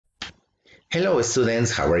Hello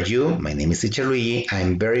students, how are you? My name is T.Luigi.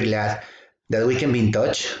 I'm very glad that we can be in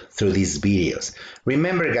touch through these videos.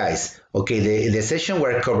 Remember guys, the session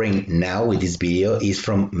we're covering now with this video is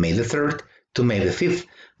from May the 3rd to May the 5th,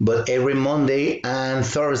 but every Monday and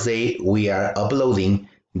Thursday we are uploading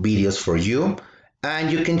videos for you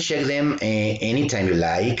and you can check them anytime you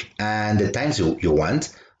like and the times you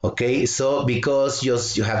want. Okay, so because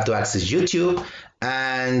you have to access YouTube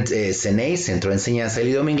and CENEI, Centro de Enseñanza del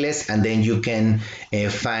Idioma Inglés, and then you can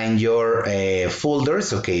find your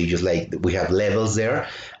folders, okay, just like we have levels there.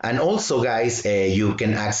 And also guys, you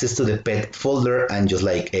can access to the pet folder and just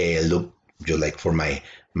like look just like for my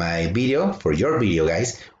video, for your video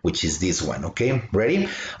guys, which is this one. Okay, ready?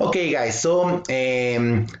 Okay guys, so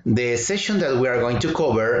the session that we are going to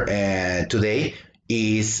cover today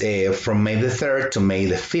is from May the 3rd to May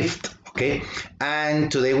the 5th. Okay,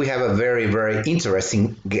 and today we have a very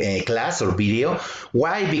interesting class or video.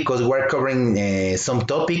 Why? Because we're covering some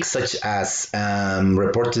topics such as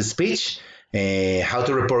report to speech, how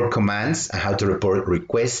to report commands, and how to report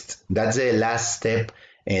requests. That's the last step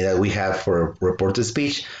that we have for report to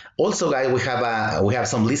speech. Also guys, we have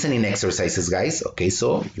some listening exercises guys, okay,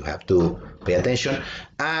 so you have to pay attention.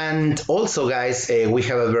 And also guys, we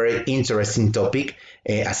have a very interesting topic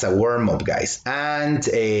as a warm-up guys, and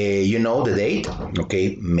you know the date,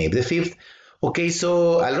 okay, May the 5th. Okay,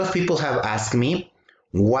 so a lot of people have asked me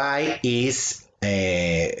why is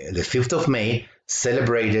the 5th of May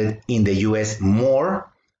celebrated in the US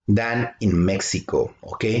more than in Mexico.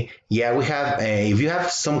 Okay, yeah, we have if you have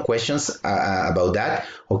some questions about that,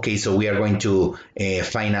 okay, so we are going to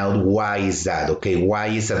find out why is that. Okay, why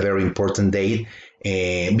is a very important date,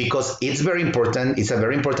 because it's very important. It's a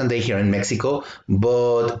very important day here in Mexico,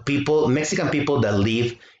 but Mexican people that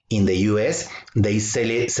live in the US, they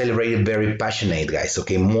celebrate it very passionate guys,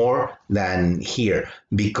 okay, more than here,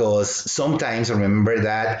 because sometimes remember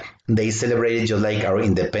that they celebrate it just like our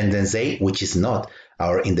Independence Day, which is not.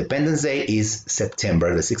 Our Independence Day is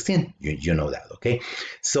September the 16th. You know that, okay?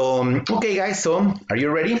 So, okay, guys, so are you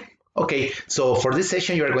ready? Okay, so for this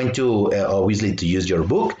session, you are going to obviously to use your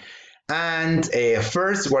book. And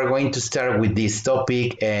first, we're going to start with this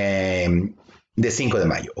topic, the Cinco de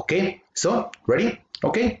Mayo, okay? So, ready?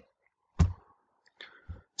 Okay.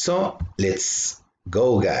 So, let's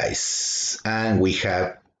go, guys. And we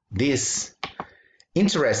have this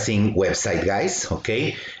interesting website guys,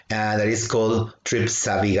 okay, that is called Trip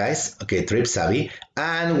Savvy guys, okay, Trip Savvy,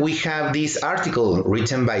 and we have this article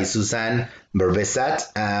written by Susan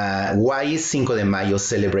Berbesat, why is Cinco de Mayo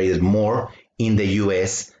celebrated more in the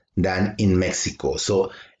US than in Mexico.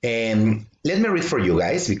 So let me read for you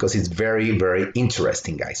guys because it's very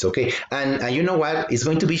interesting guys, okay, and you know what, it's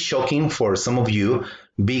going to be shocking for some of you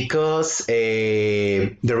because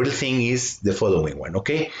the real thing is the following one,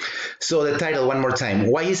 okay? So the title one more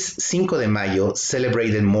time, why is Cinco de Mayo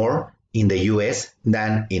celebrated more in the US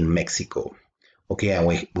than in Mexico? Okay, and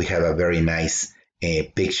we have a very nice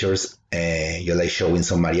pictures, you're like showing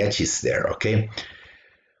some mariachis there, okay?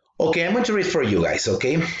 Okay, I'm going to read for you guys,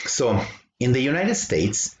 okay? So in the United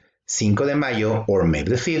States, Cinco de Mayo or May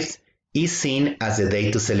the 5th is seen as a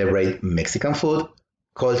day to celebrate Mexican food,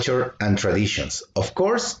 culture, and traditions. Of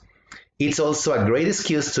course, it's also a great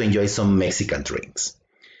excuse to enjoy some Mexican drinks.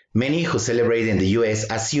 Many who celebrate in the US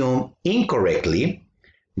assume incorrectly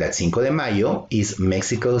that Cinco de Mayo is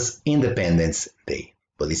Mexico's Independence Day,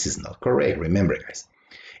 but this is not correct, remember guys.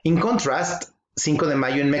 In contrast, Cinco de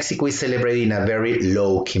Mayo in Mexico is celebrated in a very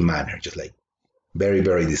low-key manner, just like very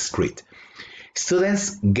discreet.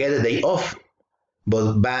 Students get a day off,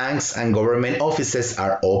 but banks and government offices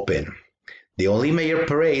are open. The only major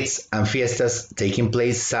parades and fiestas taking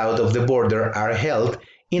place south of the border are held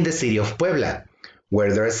in the city of Puebla,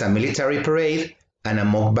 where there is a military parade and a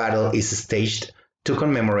mock battle is staged to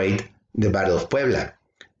commemorate the Battle of Puebla,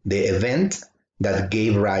 the event that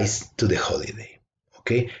gave rise to the holiday.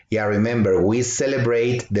 Okay, yeah, remember, we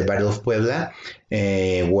celebrate the Battle of Puebla,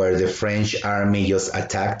 where the French army just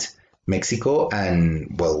attacked Mexico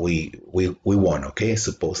and, well, we won, okay,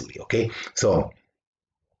 supposedly, okay? So,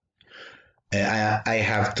 I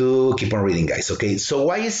have to keep on reading, guys, okay? So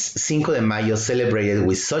why is Cinco de Mayo celebrated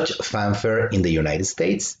with such fanfare in the United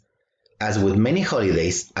States? As with many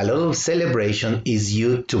holidays, a lot of celebration is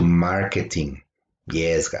due to marketing.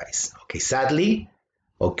 Yes, guys, okay? Sadly,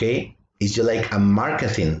 okay, it's just like a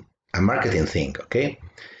marketing thing, okay?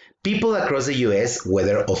 People across the US,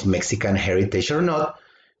 whether of Mexican heritage or not,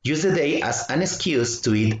 use the day as an excuse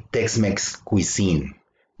to eat Tex-Mex cuisine,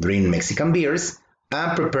 drink Mexican beers,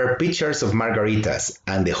 and prepare pictures of margaritas,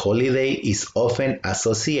 and the holiday is often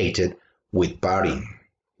associated with partying.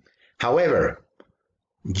 However,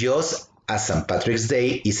 just as St. Patrick's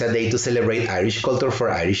Day is a day to celebrate Irish culture for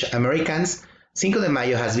Irish Americans, Cinco de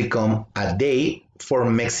Mayo has become a day for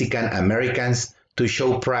Mexican Americans to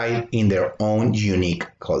show pride in their own unique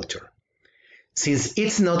culture. Since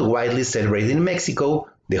it's not widely celebrated in Mexico,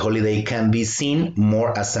 the holiday can be seen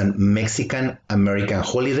more as a Mexican American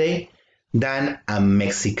holiday than a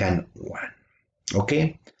Mexican one.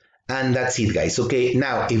 Okay? And that's it, guys. Okay,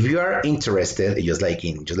 now if you are interested, just like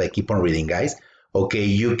keep on reading, guys. Okay,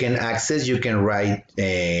 you can write,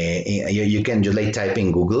 you can just like type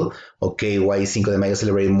in Google, okay, why is Cinco de Mayo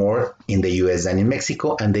celebrated more in the U.S. than in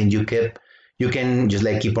Mexico, and then you can just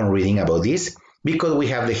like keep on reading about this, because we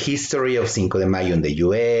have the history of Cinco de Mayo in the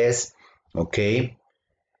U.S., okay,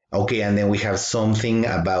 and then we have something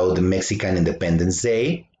about the Mexican Independence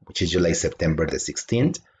Day, which is July September the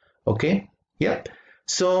 16th, okay, yep,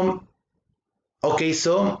 so, okay,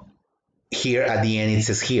 so here at the end it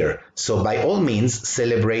says here, so by all means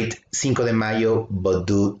celebrate Cinco de Mayo, but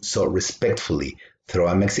do so respectfully. Throw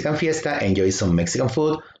a Mexican fiesta, enjoy some Mexican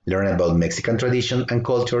food, learn about Mexican tradition and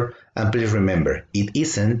culture, and please remember, it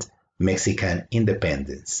isn't Mexican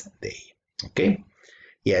Independence Day. Okay?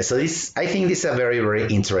 Yeah, so I think this is a very, very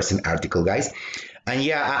interesting article, guys. And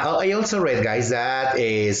yeah, I also read, guys, that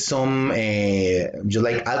some just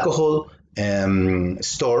like alcohol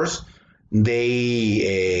stores,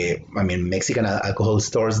 they, Mexican alcohol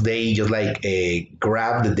stores, they just like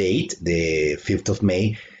grab the date, the 5th of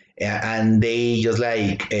May, and they just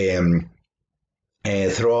like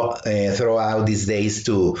throw out these days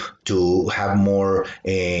to have more,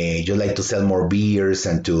 just like to sell more beers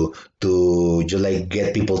and to just like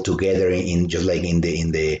get people together in just like in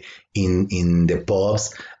the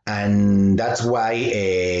pubs. And that's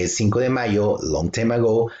why Cinco de Mayo, long time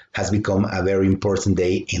ago, has become a very important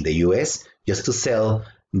day in the U.S. just to sell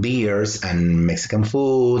beers and Mexican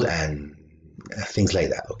food and things like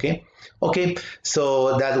that. Okay.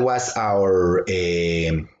 So that was our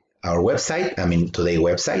website. Today's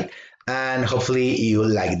website, and hopefully you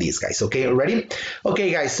like this, guys. Okay, ready? Okay,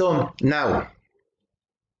 guys. So now,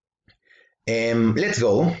 let's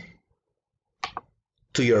go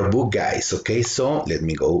to your book, guys. Okay, so let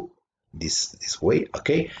me go this way.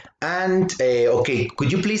 Okay, and okay,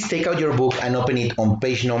 could you please take out your book and open it on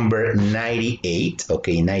page number 98?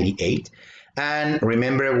 Okay, 98. And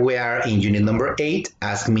remember, we are in unit number 8.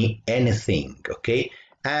 Ask me anything. Okay,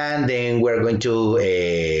 and then we're going to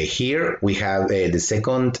here we have the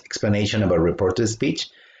second explanation about report to speech.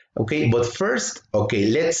 Okay, but first, okay,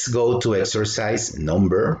 let's go to exercise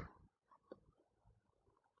number.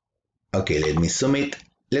 Okay, let me zoom it.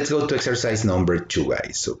 Let's go to exercise number 2,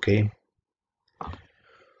 guys, okay?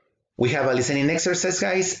 We have a listening exercise,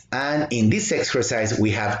 guys, and in this exercise,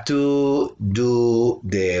 we have to do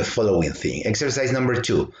the following thing. Exercise number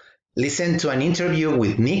 2, listen to an interview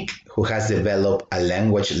with Nick, who has developed a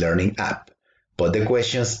language learning app. Put the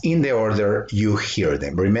questions in the order you hear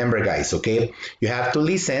them. Remember, guys, okay? You have to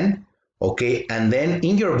listen. Okay, and then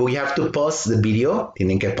in your book you have to pause the video,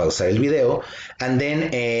 tienen que pausar el video, and then,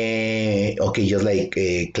 okay, just like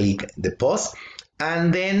click the pause,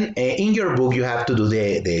 and then in your book you have to do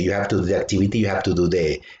the activity, you have to do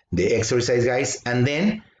the exercise, guys, and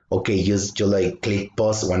then, okay, just like click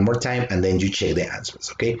pause one more time, and then you check the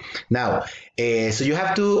answers, okay? Now, so you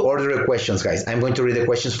have to order the questions, guys. I'm going to read the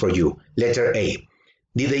questions for you. Letter A,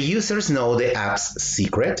 did the users know the app's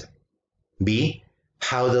secret? B,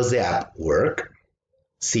 how does the app work?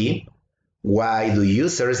 C, why do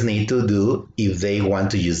users need to do if they want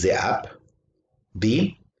to use the app?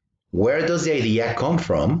 D, where does the idea come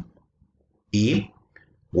from? E,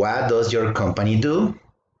 what does your company do?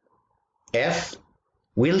 F,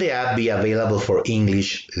 will the app be available for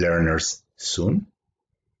English learners soon?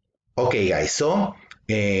 Okay, guys, so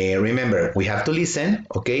remember, we have to listen,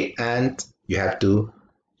 okay, and you have to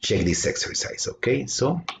check this exercise, okay?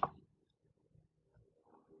 So,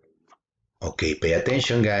 okay, pay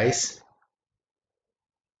attention, guys.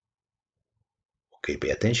 Okay, pay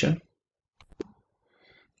attention.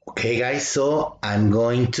 Okay, guys, so I'm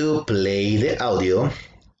going to play the audio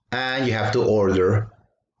and you have to order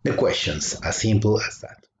the questions, as simple as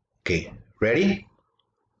that. Okay, ready?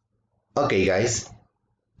 Okay, guys.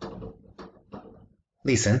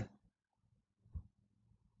 Listen.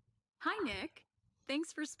 Hi, Nick.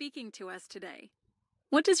 Thanks for speaking to us today.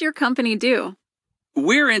 What does your company do?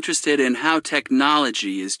 We're interested in how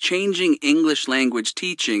technology is changing English language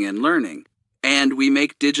teaching and learning, and we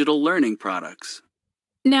make digital learning products.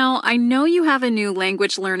 Now, I know you have a new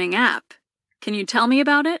language learning app. Can you tell me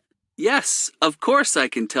about it? Yes, of course I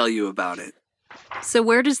can tell you about it. So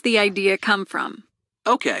where does the idea come from?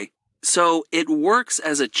 Okay, so it works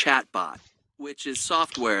as a chatbot. which is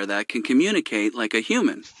software that can communicate like a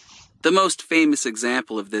human. The most famous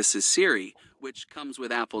example of this is Siri, which comes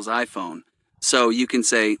with Apple's iPhone. So you can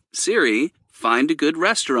say, "Siri, find a good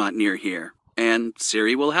restaurant near here," and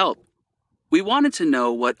Siri will help. We wanted to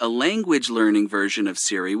know what a language learning version of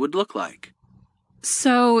Siri would look like.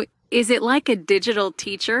 So, is it like a digital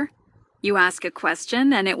teacher? You ask a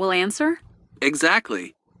question and it will answer?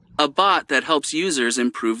 Exactly. A bot that helps users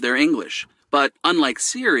improve their English. But unlike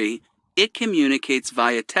Siri, it communicates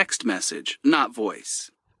via text message, not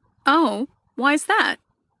voice. Oh, why's that?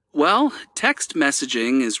 Well, text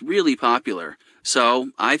messaging is really popular,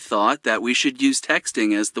 so I thought that we should use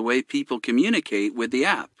texting as the way people communicate with the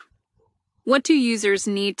app. What do users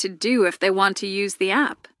need to do if they want to use the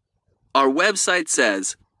app? Our website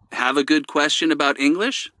says, "Have a good question about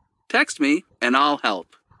English? Text me and I'll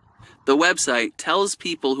help." The website tells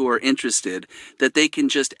people who are interested that they can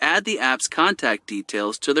just add the app's contact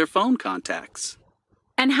details to their phone contacts.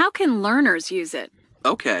 And how can learners use it?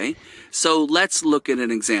 Okay, so let's look at an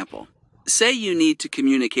example. Say you need to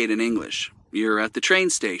communicate in English. You're at the train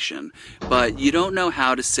station, but you don't know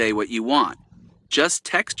how to say what you want. Just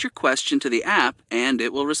text your question to the app and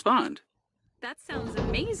it will respond. That sounds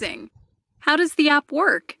amazing. How does the app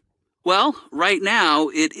work? Well, right now,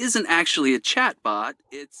 it isn't actually a chatbot,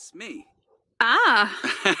 it's me. Ah!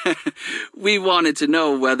 We wanted to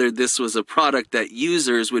know whether this was a product that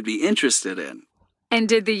users would be interested in. And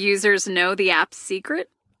did the users know the app's secret?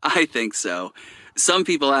 I think so. Some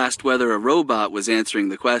people asked whether a robot was answering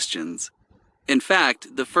the questions. In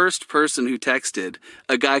fact, the first person who texted,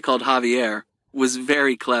 a guy called Javier, was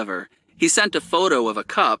very clever. He sent a photo of a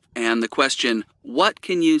cup and the question, "What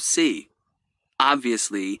can you see?"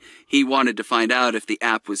 Obviously, he wanted to find out if the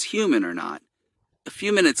app was human or not. A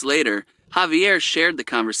few minutes later, Javier shared the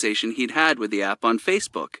conversation he'd had with the app on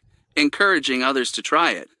Facebook, encouraging others to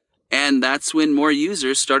try it. And that's when more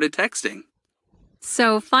users started texting.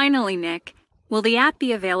 So finally, Nick, will the app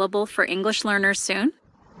be available for English learners soon?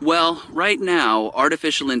 Well, right now,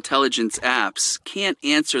 artificial intelligence apps can't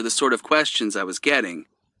answer the sort of questions I was getting.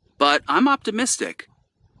 But I'm optimistic.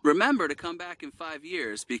 Remember to come back in 5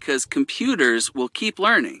 years because computers will keep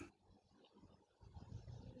learning.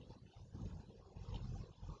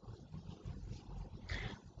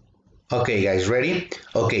 Okay, guys, ready?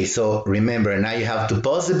 Okay, so remember, now you have to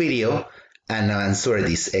pause the video and answer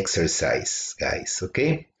this exercise, guys,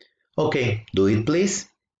 okay? Okay, do it, please.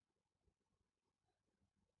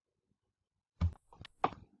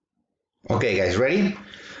 Okay, guys, ready?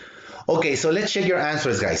 Okay, so let's check your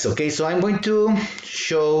answers, guys. Okay, so I'm going to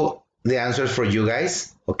show the answers for you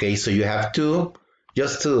guys. Okay, so you have to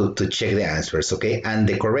just to check the answers, okay? And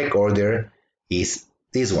the correct order is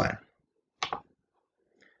this one.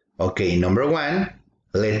 Okay, number 1,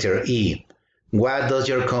 letter E. What does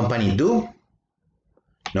your company do?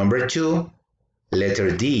 Number 2,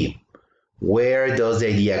 letter D. Where does the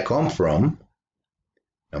idea come from?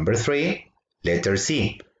 Number 3, letter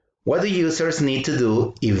C. What do users need to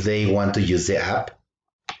do if they want to use the app?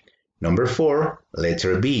 Number 4,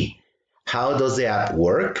 letter B. How does the app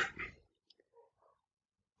work?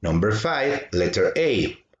 Number 5, letter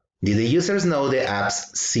A. Did the users know the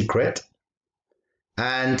app's secret?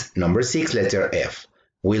 And number 6, letter F.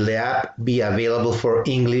 Will the app be available for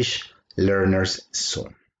English learners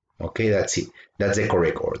soon? Okay, that's it. That's the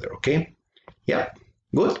correct order, okay? Yeah,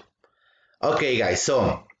 good. Okay, guys,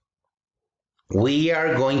 so we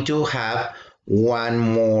are going to have one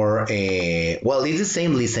more, well, it's the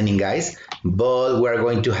same listening, guys, but we're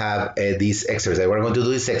going to have this exercise. We're going to do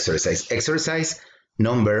this exercise. Exercise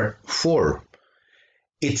number 4.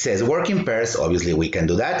 It says work in pairs. Obviously, we can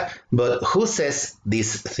do that. But who says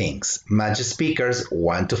these things? Match speakers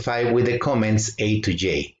 1 to 5 with the comments A to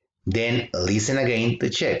J. Then listen again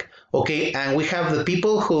to check. Okay, and we have the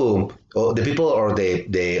people who, or the people, or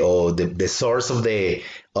the source of the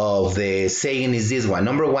saying is this one.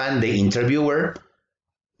 Number 1, the interviewer.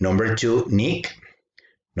 Number 2, Nick.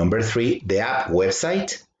 Number 3, the app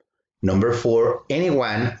website. Number 4,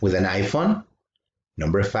 anyone with an iPhone.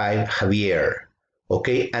 Number 5, Javier.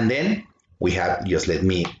 Okay, and then we have, just let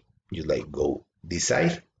me just like go this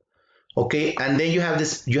side. Okay, and then you have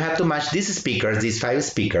this, you have to match these speakers, these 5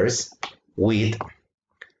 speakers, with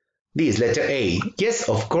this letter A. Yes,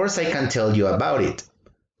 of course I can tell you about it.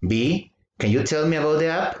 B, can you tell me about the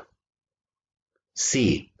app?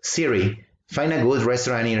 C, Siri, find a good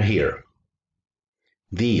restaurant near here.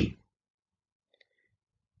 D,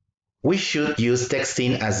 we should use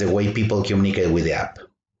texting as the way people communicate with the app.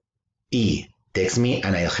 E, text me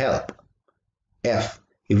and I'll help. F,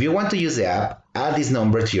 if you want to use the app, add this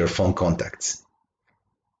number to your phone contacts.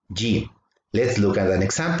 G, let's look at an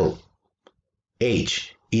example.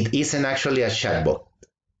 H, it isn't actually a chatbot.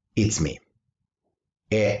 It's me.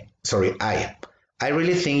 I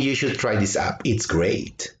really think you should try this app. It's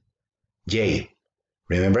great. J,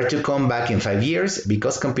 remember to come back in 5 years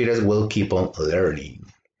because computers will keep on learning.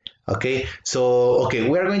 Okay, so,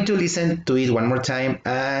 we are going to listen to it one more time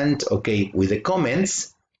and, with the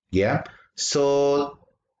comments, yeah? So,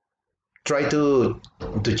 try to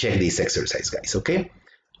check this exercise, guys, okay?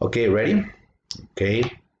 Okay, ready? Okay.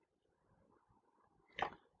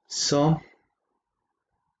 So,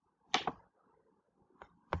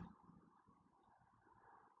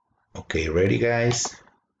 okay, ready, guys?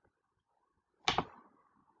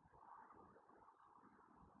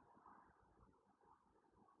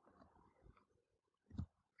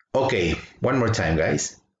 Okay, one more time,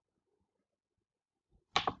 guys.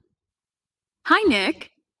 Hi,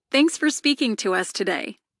 Nick. Thanks for speaking to us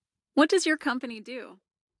today. What does your company do?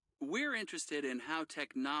 We're interested in how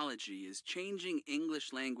technology is changing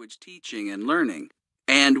English language teaching and learning,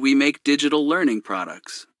 and we make digital learning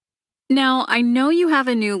products. Now, I know you have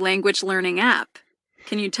a new language learning app.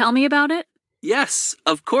 Can you tell me about it? Yes,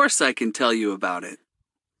 of course I can tell you about it.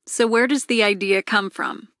 So where does the idea come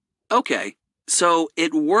from? Okay, so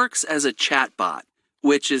it works as a chatbot,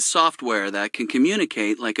 which is software that can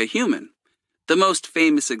communicate like a human. The most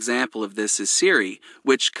famous example of this is Siri,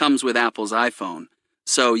 which comes with Apple's iPhone.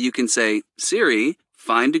 So you can say, Siri,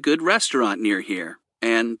 find a good restaurant near here,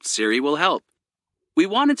 and Siri will help. We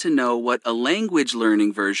wanted to know what a language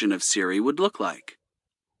learning version of Siri would look like.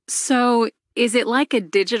 So, is it like a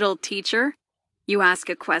digital teacher? You ask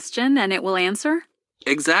a question and it will answer?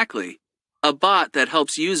 Exactly. A bot that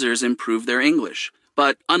helps users improve their English.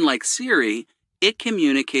 But unlike Siri, it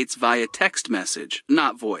communicates via text message,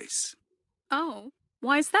 not voice. Oh,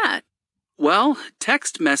 why's that? Well,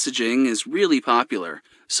 text messaging is really popular,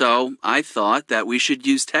 so I thought that we should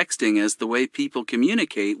use texting as the way people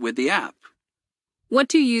communicate with the app. What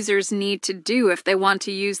do users need to do if they want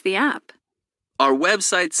to use the app? Our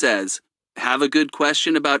website says, have a good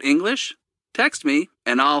question about English? Text me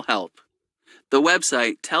and I'll help. The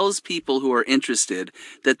website tells people who are interested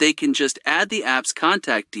that they can just add the app's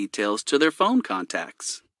contact details to their phone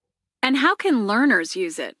contacts. And how can learners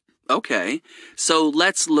use it? Okay, so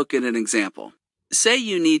let's look at an example. Say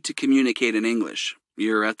you need to communicate in English.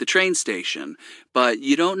 You're at the train station, but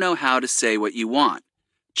you don't know how to say what you want.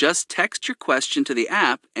 Just text your question to the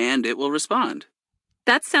app and it will respond.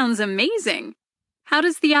 That sounds amazing. How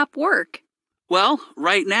does the app work? Well,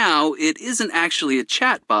 right now, it isn't actually a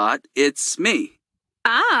chatbot, it's me.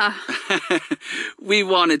 Ah! We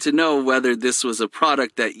wanted to know whether this was a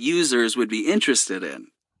product that users would be interested in.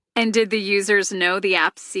 And did the users know the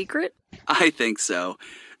app's secret? I think so.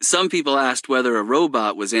 Some people asked whether a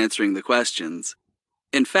robot was answering the questions.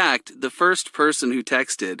 In fact, the first person who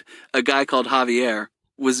texted, a guy called Javier,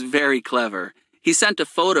 was very clever. He sent a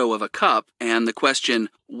photo of a cup and the question,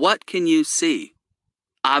 "What can you see?"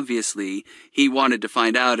 Obviously, he wanted to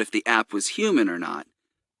find out if the app was human or not.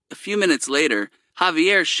 A few minutes later,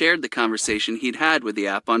 Javier shared the conversation he'd had with the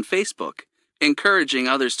app on Facebook, encouraging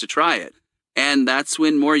others to try it. And that's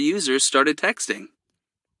when more users started texting.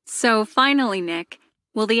 So finally, Nick,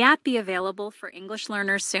 will the app be available for English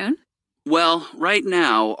learners soon? Well, right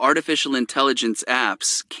now, artificial intelligence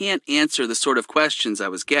apps can't answer the sort of questions I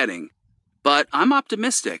was getting. But I'm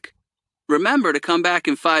optimistic. Remember to come back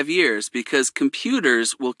in 5 years because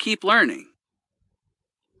computers will keep learning.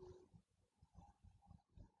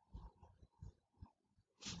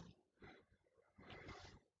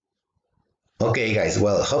 Okay, guys,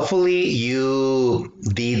 well, hopefully you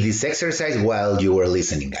did this exercise while you were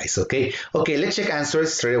listening, guys, okay? Okay, let's check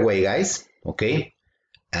answers straight away, guys, okay?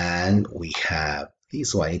 And we have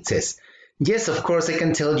this one. It says, yes, of course, I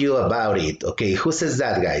can tell you about it. Okay, who says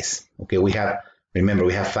that, guys? Okay, remember,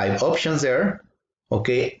 we have 5 options there,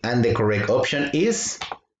 okay? And the correct option is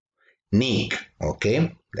Nick,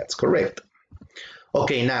 okay? That's correct.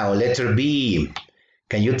 Okay, now, letter B.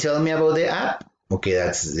 Can you tell me about the app? Okay,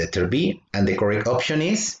 that's letter B. And the correct option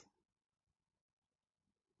is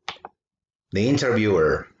the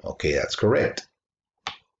interviewer. Okay, that's correct.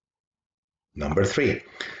 Number 3.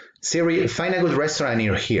 Siri, find a good restaurant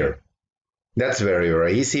near here. That's very,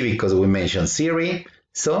 very easy because we mentioned Siri.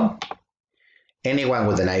 So, anyone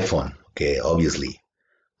with an iPhone. Okay, obviously.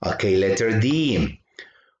 Okay, letter D.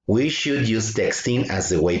 We should use texting as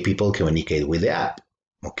the way people communicate with the app.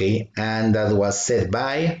 Okay, and that was said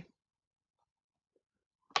by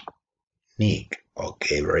Nick.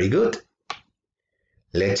 Okay, very good.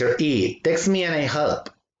 Letter E, text me and I help.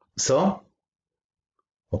 So,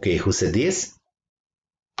 okay, who said this?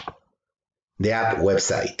 The app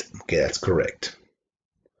website. Okay, that's correct.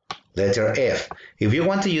 Letter F. If you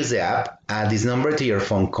want to use the app, add this number to your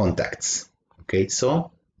phone contacts. Okay,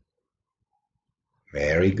 so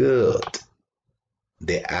very good.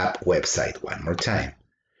 The app website, one more time.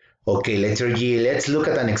 Okay, letter G. Let's look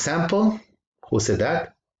at an example. Who said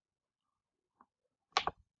that?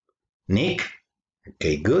 Nick.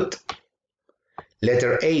 Okay, good.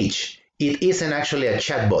 Letter H. It isn't actually a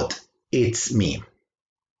chatbot. It's me.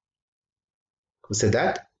 Who said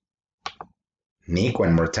that? Nick,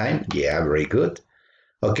 one more time. Yeah, very good.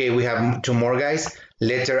 Okay, we have two more, guys.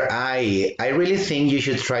 Letter I. I really think you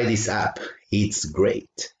should try this app. It's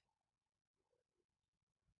great.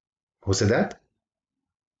 Who said that?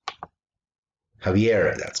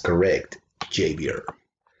 Javier, that's correct. Javier.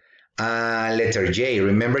 Letter J.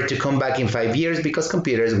 Remember to come back in 5 years because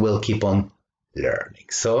computers will keep on learning.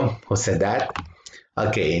 So, who said that?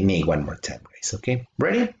 Okay, Nick, one more time, guys. Okay,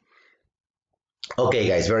 ready? Okay,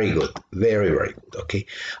 guys, very good. Very, very good. Okay.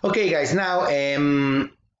 Okay, guys, now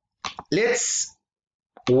let's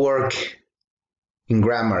work in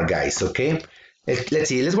grammar, guys, okay? Let's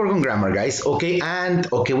see, let's work on grammar, guys, okay?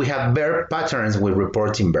 And, okay, we have verb patterns with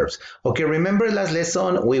reporting verbs. Okay, remember last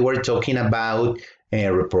lesson we were talking about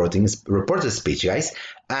reported speech, guys,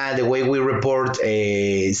 and the way we report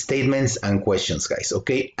statements and questions, guys,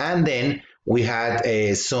 okay? And then we had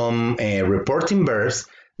some reporting verbs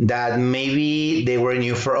that maybe they were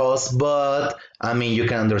new for us, but I mean, you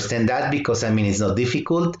can understand that because I mean, it's not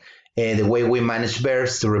difficult. The way we manage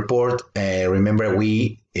verbs to report, remember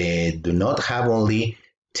we do not have only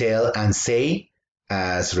tell and say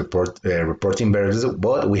as reporting verbs,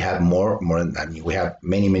 but we have more. I mean, we have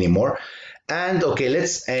many more. And okay,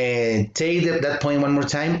 let's take that point one more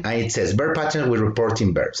time. And it says verb pattern with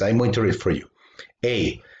reporting verbs. I'm going to read for you.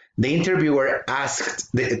 A. The interviewer asked,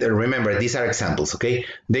 remember, these are examples, okay?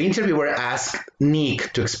 The interviewer asked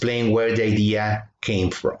Nick to explain where the idea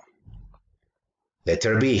came from.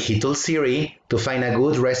 Letter B, he told Siri to find a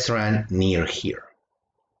good restaurant near here.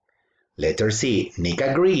 Letter C, Nick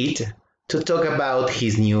agreed to talk about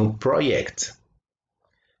his new project.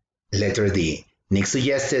 Letter D, Nick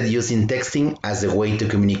suggested using texting as a way to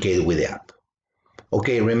communicate with the app.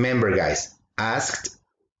 Okay, remember guys, asked,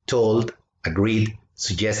 told, agreed,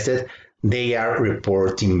 suggested, they are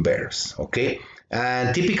reporting verbs, okay?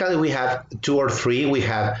 And typically we have 2 or 3. We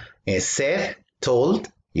have said, told,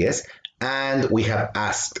 yes, and we have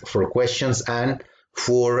asked for questions and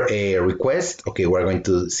for a request. Okay, we're going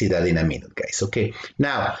to see that in a minute, guys, okay?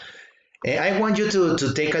 Now, I want you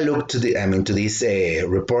to take a look to these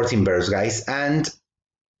reporting verbs, guys, and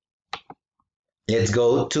let's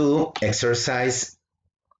go to exercise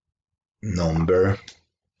number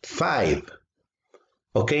 5.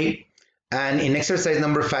 Okay, and in exercise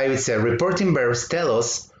number 5, it says reporting verbs tell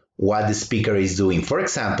us what the speaker is doing. For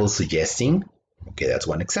example, suggesting, okay, that's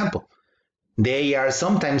one example. They are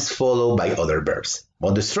sometimes followed by other verbs,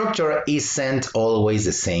 but the structure isn't always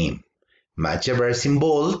the same. Match the verbs in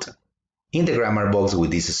bold in the grammar box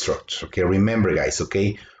with this structure. Okay, remember guys,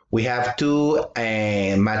 okay, we have to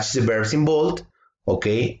match the verbs in bold,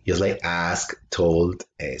 okay, just like ask, told,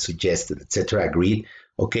 suggested, etc., agreed,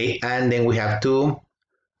 okay, and then we have to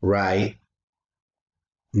write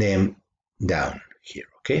them down here,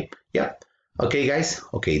 okay? Yeah. Okay, guys.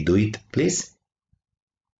 Okay, do it, please.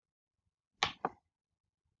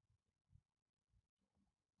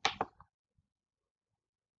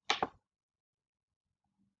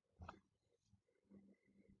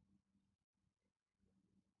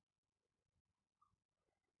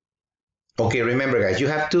 Okay, remember, guys, you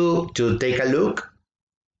have to take a look,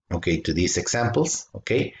 okay, to these examples,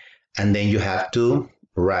 okay? And then you have to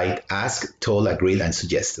write ask, told, agreed, and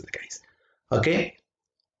suggested, guys. Okay?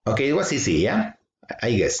 Okay, it was easy, yeah?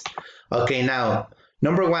 I guess. Okay, now,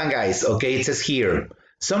 number 1, guys, okay, it says here,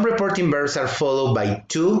 some reporting verbs are followed by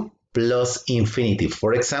to plus infinitive.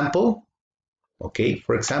 For example, okay,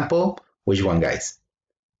 for example, which one, guys?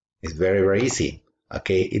 It's very easy.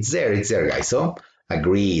 Okay, it's there, guys. So,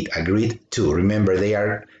 agreed to. Remember, they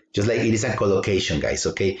are just like it is a collocation, guys,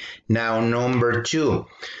 okay? Now, number 2.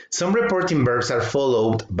 Some reporting verbs are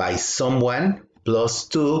followed by someone plus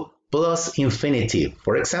to plus infinitive.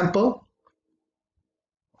 For example,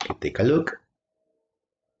 okay, take a look.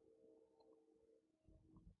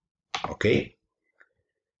 Okay.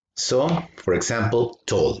 So, for example,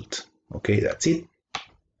 told. Okay, that's it.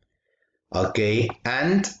 Okay,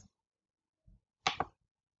 and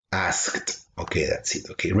asked. Okay, that's it.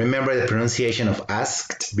 Okay, remember the pronunciation of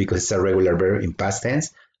asked because it's a regular verb in past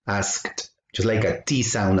tense. Asked, just like a T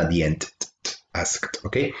sound at the end. Asked,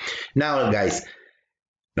 okay? Now, guys,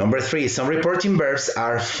 number 3, some reporting verbs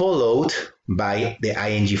are followed by the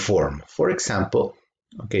ing form. For example,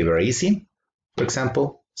 Okay, very easy. For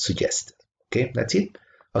example, suggest. Okay, that's it.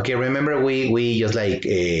 Okay, remember we just like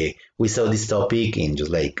we saw this topic in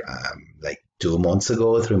just like 2 months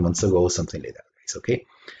ago, 3 months ago, something like that, guys. Okay,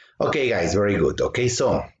 okay, guys, very good. Okay,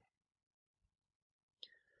 so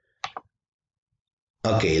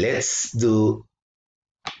okay, let's do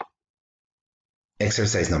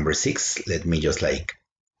exercise number 6. Let me just like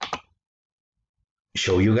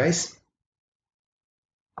show you guys.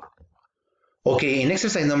 Okay, in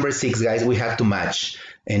exercise number 6, guys, we have to match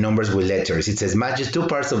numbers with letters. It says matches two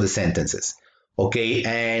parts of the sentences. Okay,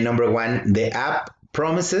 and number 1, the app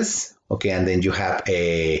promises. Okay, and then you have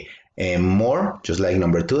a more, just like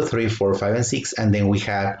number 2, 3, 4, 5, and 6, and then we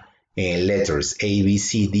have letters A, B,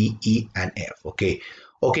 C, D, E, and F. Okay,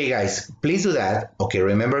 okay, guys, please do that. Okay,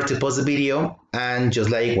 remember to pause the video, and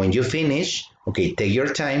just like when you finish, okay, take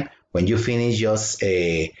your time. When you finish, just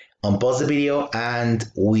unpause the video, and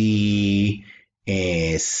we'll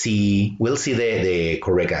see the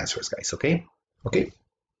correct answers, guys. Okay, okay,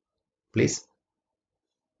 please.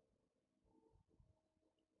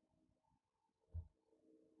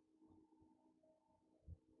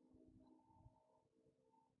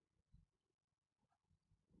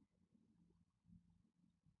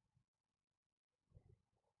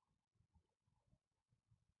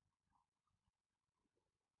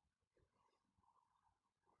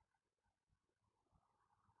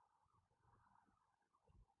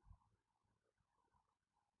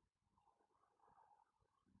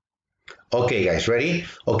 Okay, guys, ready?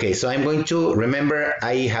 Okay, so I'm going to remember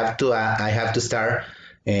I have to start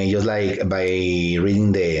just like by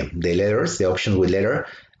reading the letters, the options with letter,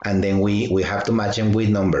 and then we have to match them with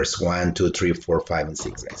numbers 1, 2, 3, 4, 5, and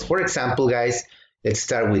 6, guys. For example, guys, let's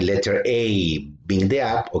start with letter A being the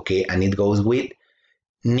app, okay, and it goes with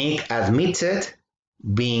Nick admitted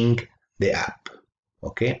being the app.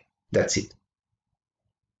 Okay, that's it.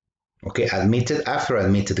 Okay, admitted, after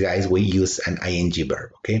admitted, guys, we use an ing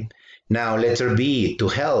verb. Okay, now letter B, to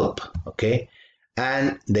help. Okay,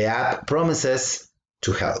 and the app promises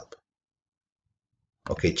to help.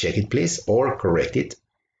 Okay, check it please, or correct it.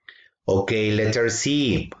 Okay, letter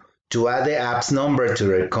C, to add the app's number to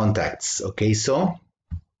their contacts. Okay, so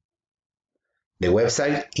the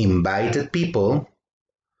website invited people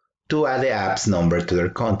to add the app's number to their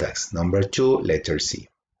contacts. Number 2, letter C.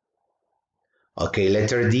 Okay,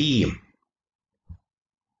 letter D.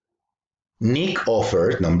 Nick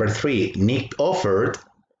offered, number 3, Nick offered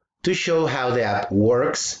to show how the app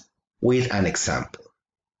works with an example.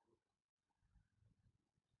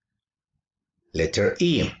 Letter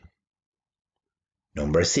E.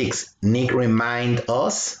 Number 6, Nick reminds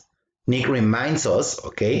us,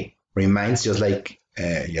 okay, reminds just like,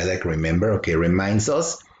 remember, okay, reminds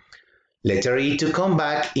us. Letter E, to come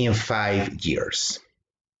back in 5 years.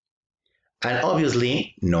 And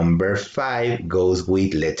obviously, number 5 goes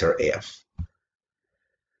with letter F.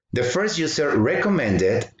 The first user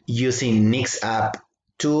recommended using Nick's app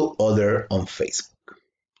to others on Facebook.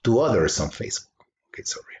 Okay,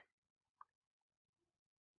 sorry.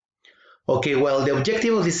 Okay, well, the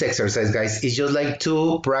objective of this exercise, guys, is just like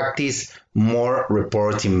to practice more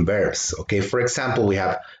reporting verbs. Okay, for example, we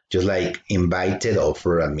have just like invited,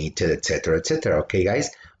 offered, admitted, etc., etc. Okay, guys.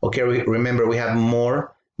 Okay, remember we have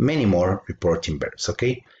many more reporting verbs.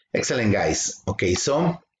 Okay, excellent, guys. Okay,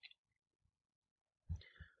 so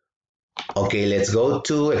okay, let's go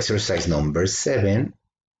to exercise number 7.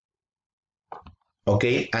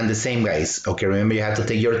 Okay, and the same, guys. Okay, remember you have to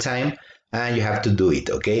take your time and you have to do it.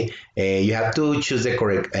 Okay, you have to choose the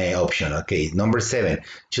correct option. Okay, number 7,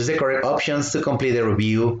 choose the correct options to complete the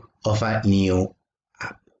review of a new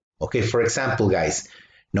app. Okay, for example, guys,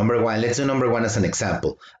 number 1, let's do number 1 as an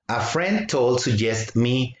example. A friend suggest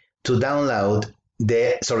me to download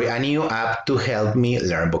a new app to help me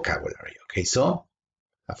learn vocabulary. Okay, so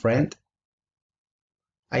a friend,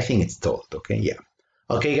 I think it's told. Okay, yeah.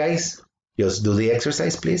 Okay, guys, just do the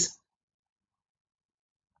exercise, please.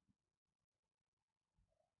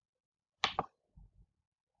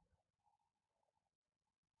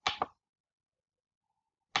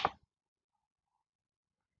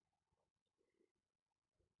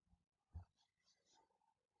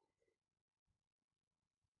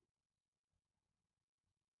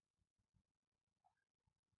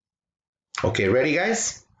 Okay, ready,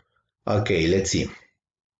 guys? Okay, let's see.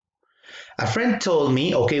 A friend told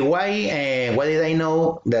me, okay, why did I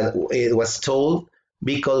know that it was told?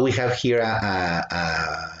 Because we have here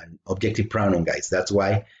an objective pronoun, guys. That's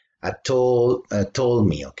why told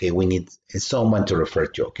me, okay? We need someone to refer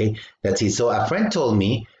to, okay? That's it. So a friend told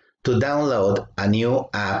me to download a new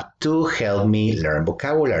app to help me learn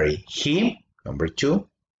vocabulary. He, number 2,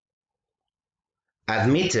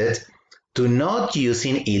 admitted to not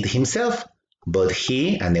using it himself, but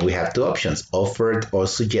he, and then we have two options, offered or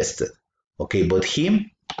suggested. Okay, but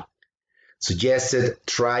he suggested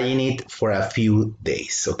trying it for a few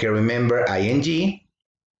days. Okay, remember ing.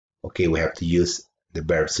 Okay, we have to use the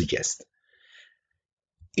verb suggest.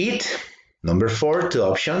 It, number 4, two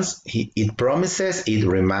options. It promises, it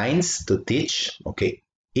reminds to teach. Okay,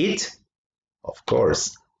 it, of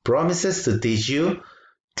course, promises to teach you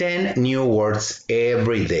 10 new words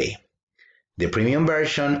every day. The premium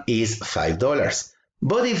version is $5.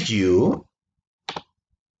 But if you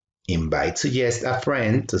suggest a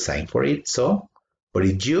friend to sign for it, but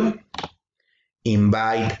if you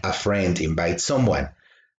invite someone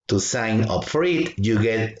to sign up for it, you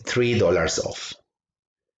get $3 off.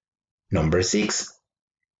 Number 6,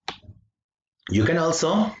 you can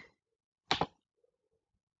also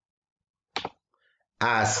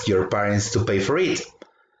ask your parents to pay for it.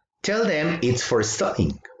 Tell them it's for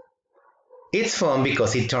studying. It's fun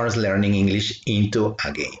because it turns learning English into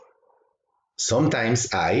a game.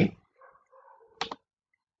 Sometimes I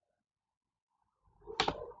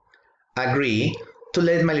agree to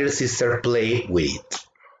let my little sister play with it.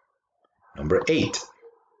 Number 8,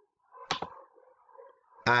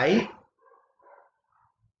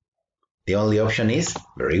 the only option is,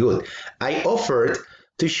 very good, I offered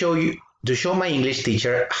to show my English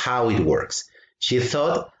teacher how it works. She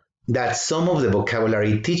thought that some of the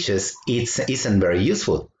vocabulary it teaches isn't very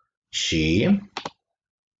useful. She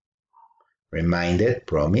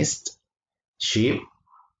promised. She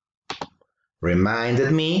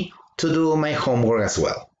reminded me to do my homework as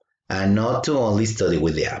well, and not to only study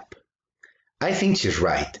with the app. I think she's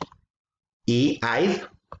right.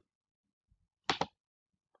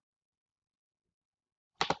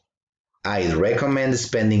 I'd recommend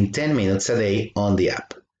spending 10 minutes a day on the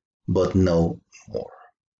app, but no more.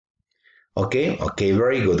 Okay,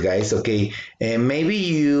 very good, guys. Okay, maybe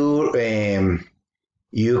you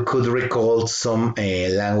could recall some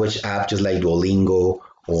language app just like Duolingo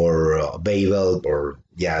or Babel or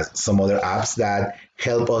some other apps that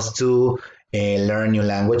help us to learn new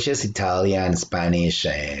languages, Italian, Spanish,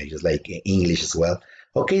 just like English as well.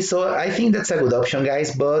 Okay, so I think that's a good option,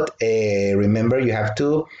 guys, but remember you have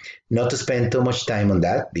to not to spend too much time on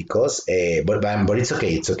that because, but it's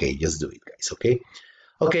okay, just do it, guys,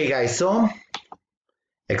 okay, guys, so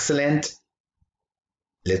excellent.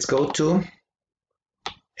 Let's go to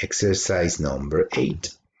exercise number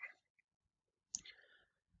 8.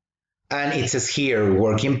 And it says here,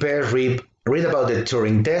 work in pairs, read about the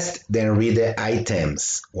Turing test, then read the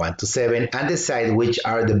items 1 to 7 and decide which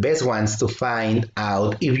are the best ones to find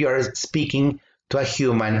out if you are speaking to a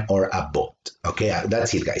human or a bot. Okay,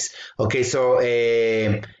 that's it, guys. Okay, so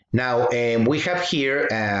now we have here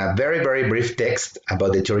a very, very brief text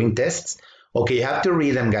about the Turing tests. Okay, you have to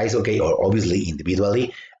read them, guys, okay, or obviously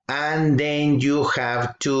individually. And then you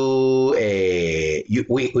have to,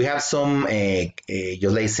 we have some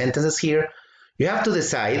just like sentences here. You have to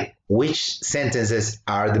decide which sentences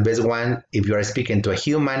are the best one if you are speaking to a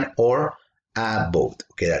human or a bot.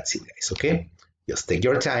 Okay, that's it, guys, okay? Just take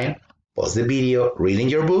your time, pause the video, read in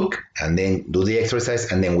your book, and then do the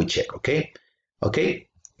exercise, and then we check, okay? Okay,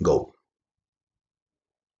 go.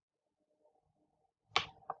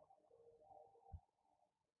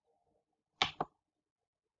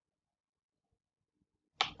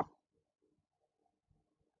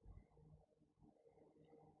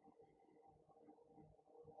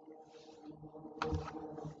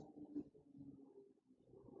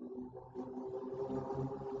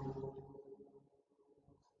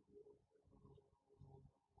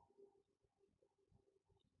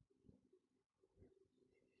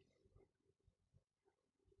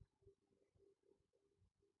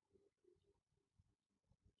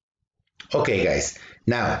 Okay, guys,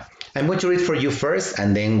 now I'm going to read for you first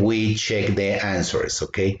and then we check the answers,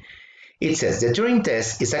 okay? It says, the Turing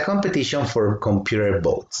test is a competition for computer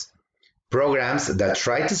bots, programs that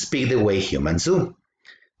try to speak the way humans do.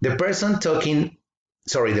 The person taking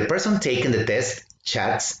the test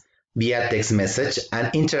chats via text message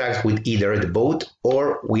and interacts with either the bot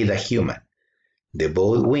or with a human. The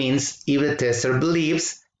bot wins if the tester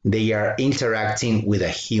believes they are interacting with a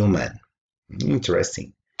human.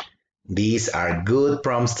 Interesting. These are good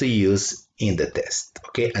prompts to use in the test.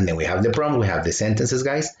 Okay, and then we have the prompt, we have the sentences,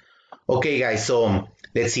 guys. Okay, guys, so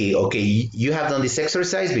let's see. Okay, you have done this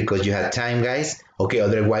exercise because you had time, guys. Okay,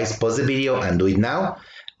 otherwise pause the video and do it now.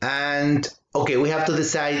 And okay, we have to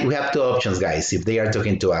decide, we have two options, guys, if they are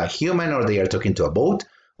talking to a human or they are talking to a bot.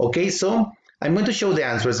 Okay, so I'm going to show the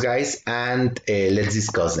answers, guys, and let's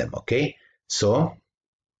discuss them, okay? So,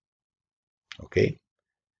 okay.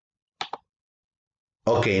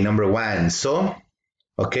 Okay, number one. So,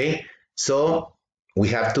 okay, so we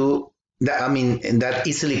have to. That, I mean, that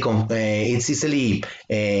easily. It's easily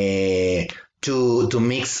to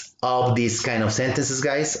mix up these kind of sentences,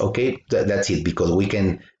 guys. Okay, that's it. Because we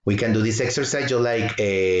can do this exercise just like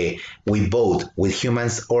with both with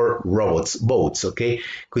humans or robots, both. Okay,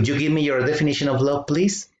 could you give me your definition of love,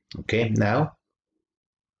 please? Okay, now.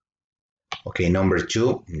 Okay, number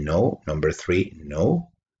two, no. Number three, no.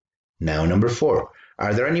 Now, number four,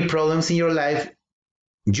 are there any problems in your life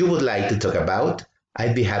you would like to talk about?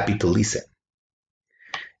 I'd be happy to listen.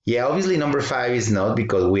 Yeah, obviously, number five is not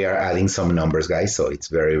because we are adding some numbers, guys. So it's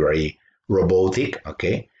very, very robotic.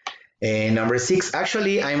 Okay. And number six,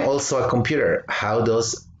 actually, I'm also a computer. How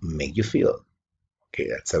does make you feel? Okay,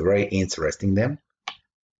 that's a very interesting them.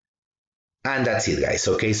 And that's it, guys.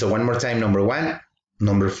 Okay, so one more time, number one,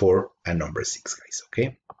 number four, and number six, guys.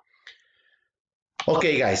 Okay.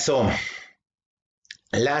 Okay, guys, so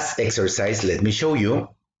last exercise, let me show you.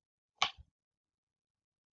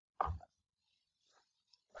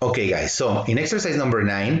 Okay, guys, so in exercise number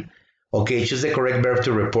 9, okay, choose the correct verb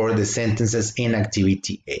to report the sentences in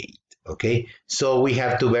activity 8. Okay, so we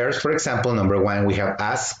have two verbs. For example, number 1, we have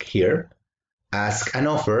ask here, ask and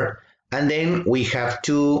offer, and then we have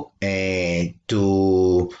to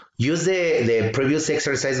use the previous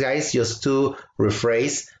exercise, guys, just to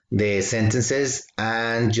rephrase the sentences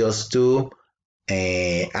and just to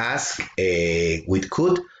ask with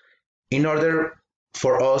could in order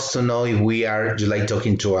for us to know if we are just like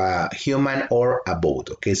talking to a human or a bot.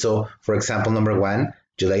 Okay, so for example, number 1,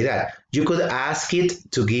 just like that. You could ask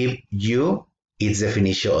it to give you its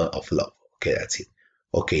definition of love. Okay, that's it.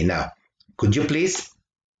 Okay, now, could you please,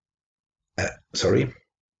 sorry.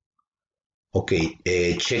 Okay,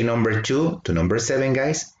 check number 2 to number 7,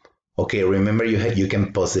 guys. Okay, remember you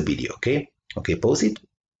can pause the video, okay? Okay, pause it.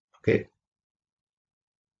 Okay.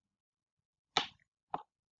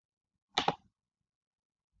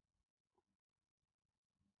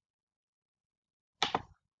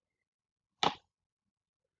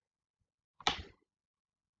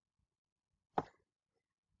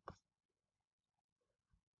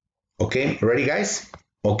 Okay, ready, guys?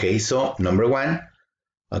 Okay, so number 1.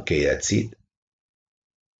 Okay, that's it.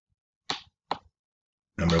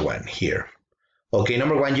 Number 1 here. Okay,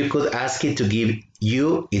 number 1, you could ask it to give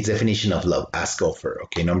you its definition of love, ask offer.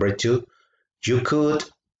 Okay, number 2, you could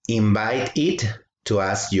invite it to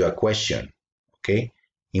ask you a question. Okay,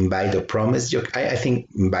 invite or promise you. I think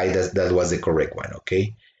invite, that was the correct one.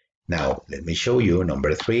 Okay, now let me show you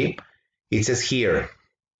number 3. It says here,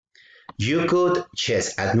 you could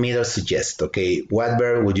chess, admit or suggest. Okay, what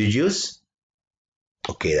verb would you use?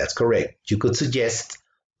 Okay, that's correct. You could suggest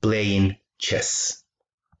playing chess.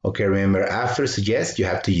 Okay, remember after suggest, you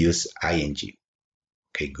have to use ing.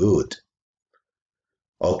 Okay, good.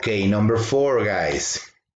 Okay, number 4, guys.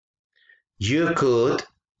 You could,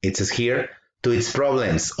 it says here, to its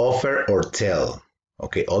problems, offer or tell.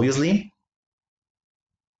 Okay, obviously,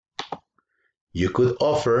 you could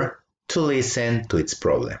offer to listen to its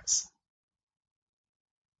problems.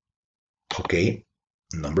 Okay,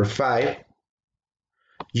 number 5.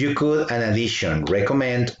 You could an addition,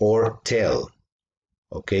 recommend or tell.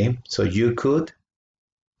 Okay, so you could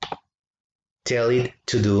tell it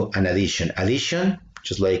to do an addition. Addition,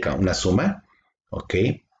 just like una suma.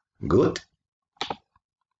 Okay, good.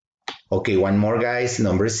 Okay, one more, guys.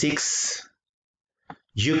 Number 6.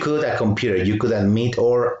 You could a computer. You could admit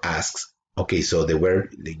or ask. Okay, so the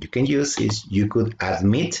word that you can use is you could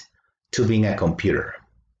admit to being a computer.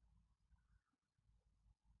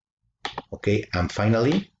 Okay, and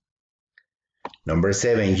finally, number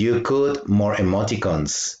 7, you could more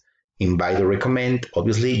emoticons. Invite or recommend.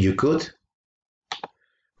 Obviously, you could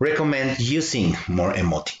recommend using more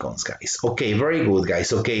emoticons, guys. Okay, very good,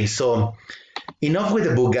 guys. Okay, so enough with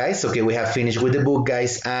the book, guys. Okay, we have finished with the book,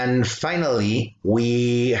 guys. And finally,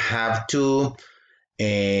 we have to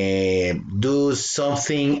do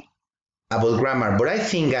something about grammar. But I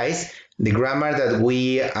think, guys, the grammar that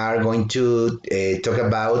we are going to talk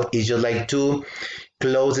about is just like to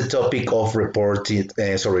close the topic of reported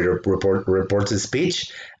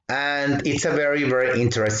speech. And it's a very, very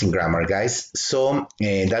interesting grammar, guys. So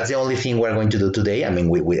that's the only thing we're going to do today. I mean,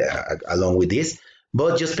 we along with this.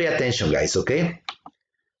 But just pay attention, guys, okay?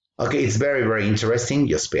 Okay, it's very, very interesting.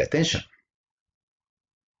 Just pay attention.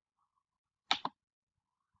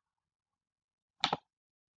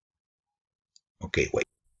 Okay, wait.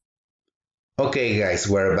 Okay, guys,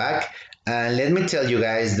 we're back. And let me tell you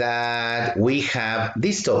guys that we have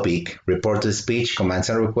this topic, reported speech, commands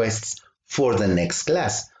and requests, for the next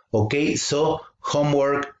class. Okay, so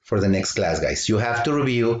homework for the next class, guys. You have to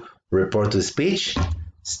review report to speech,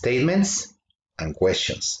 statements, and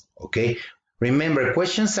questions. Okay. Remember,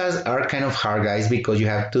 questions are kind of hard, guys, because you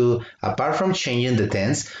have to, apart from changing the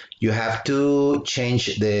tense, you have to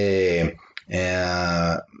change the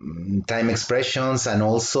time expressions, and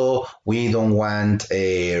also we don't want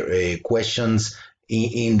questions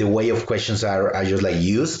in the way of questions are just like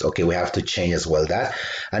used. Okay, we have to change as well that.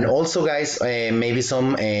 And also, guys, maybe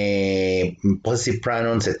some possessive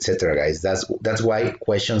pronouns, etc. Guys, that's why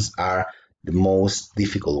questions are the most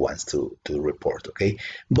difficult ones to report. Okay,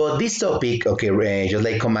 but this topic, okay, just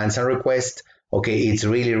like commands and requests, okay, it's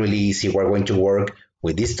really easy. We're going to work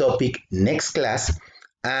with this topic next class.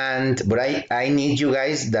 But I need you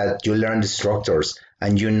guys that you learn the structures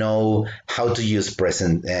and you know how to use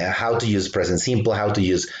present simple, how to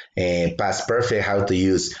use past perfect, how to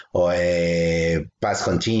use past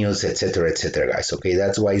continuous, etc., guys. Okay,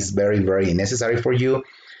 that's why it's very necessary for you.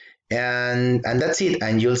 And that's it.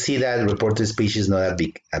 And you'll see that report to speech is not a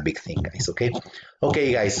big thing, guys.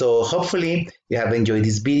 Okay, guys. So hopefully you have enjoyed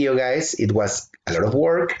this video, guys. It was a lot of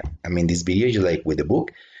work. I mean, this video you like with the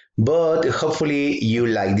book. But hopefully you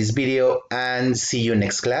like this video, and see you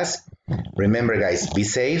next class. Remember, guys, be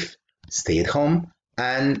safe, stay at home,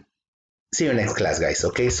 and see you next class, guys.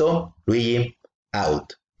 Okay, so Luigi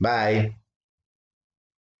out. Bye.